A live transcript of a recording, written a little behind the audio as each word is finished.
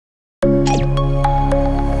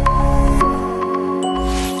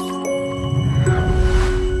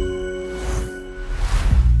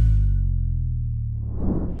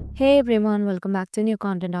Hey everyone, welcome back to new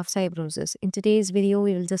content of Cybrosys. In today's video,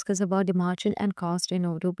 we will discuss about the margin and cost in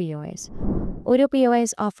Odoo POS. Odoo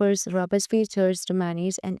POS offers robust features to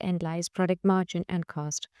manage and analyze product margin and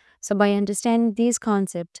cost. So by understanding these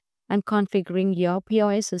concepts and configuring your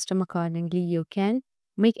POS system accordingly, you can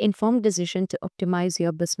make informed decision to optimize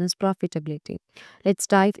your business profitability. Let's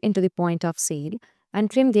dive into the point of sale.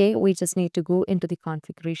 And from there, we just need to go into the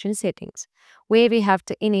configuration settings, where we have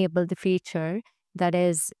to enable the feature that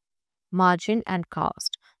is margin and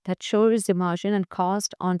cost, that shows the margin and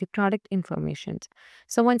cost on the product information.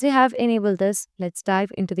 So once you have enabled this, let's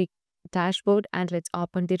dive into the dashboard and let's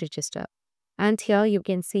open the register. And here you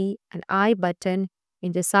can see an I button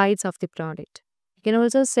in the sides of the product. You can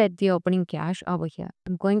also set the opening cash over here.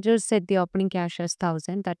 I'm going to set the opening cash as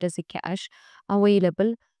 1000. That is the cash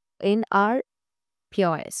available in our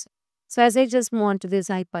POS. So as I just move on to this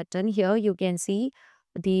I button, here you can see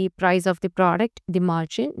the price of the product, the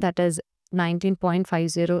margin, that is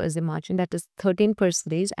 19.50 is the margin, that is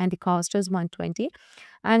 13%, and the cost is 120,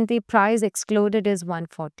 and the price excluded is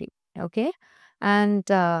 140. Okay, and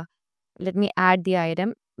let me add the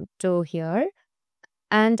item to here,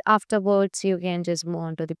 and afterwards you can just move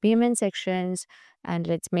on to the payment sections, and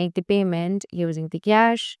let's make the payment using the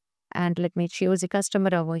cash, and let me choose the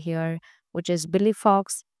customer over here, which is Billy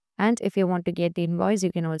Fox. And if you want to get the invoice,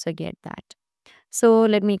 you can also get that. So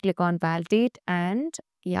let me click on validate, and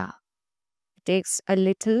yeah, it takes a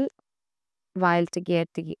little while to get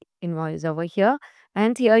the invoice over here.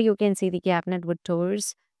 And here you can see the cabinet with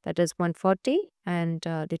doors, that is 140, and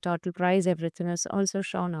the total price, everything is also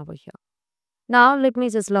shown over here. Now let me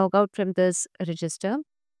just log out from this register.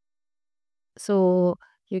 So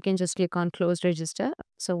you can just click on close register.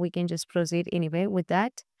 So we can just proceed anyway with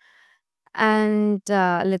that. And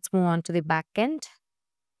let's move on to the back end.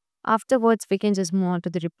 Afterwards, we can just move on to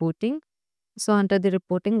the reporting. So under the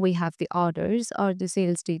reporting, we have the orders or the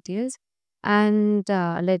sales details, and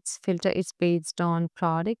let's filter it based on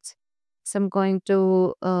products. So I'm going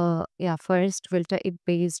to first filter it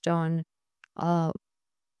based on uh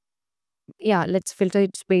let's filter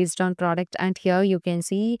it based on product. And here you can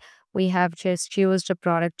see we have just used a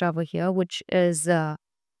product over here, which is the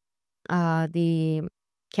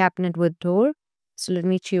cabinet with door. So let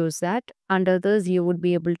me choose that. Under this, you would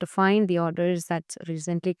be able to find the orders that's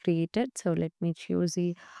recently created. So let me choose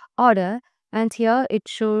the order. And here it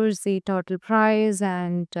shows the total price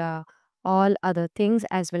and all other things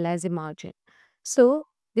as well as the margin. So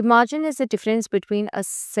the margin is the difference between a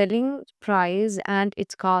selling price and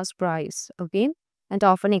its cost price, okay? And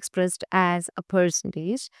often expressed as a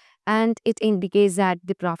percentage. And it indicates that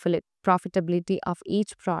the profitability of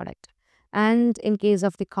each product. And in case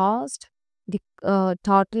of the cost, the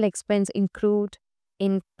total expense incurred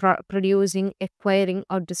in producing, acquiring,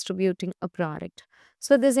 or distributing a product.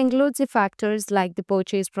 So this includes the factors like the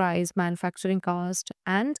purchase price, manufacturing cost,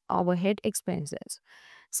 and overhead expenses.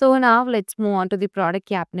 So now let's move on to the product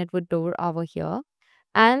cabinet with door over here.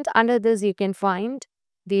 And under this, you can find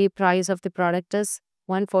the price of the product is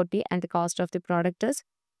 140 and the cost of the product is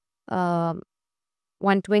um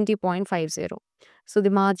 120.50. So the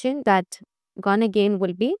margin that gone again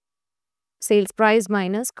will be sales price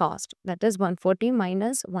minus cost, that is 140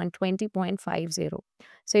 minus 120.50.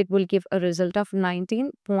 So it will give a result of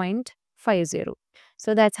 19.50.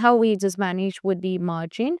 So that's how we just manage with the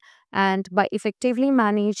margin. And by effectively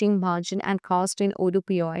managing margin and cost in Odoo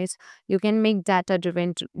POS, you can make data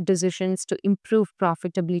driven decisions to improve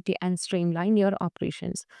profitability and streamline your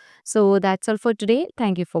operations. So that's all for today.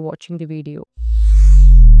 Thank you for watching the video.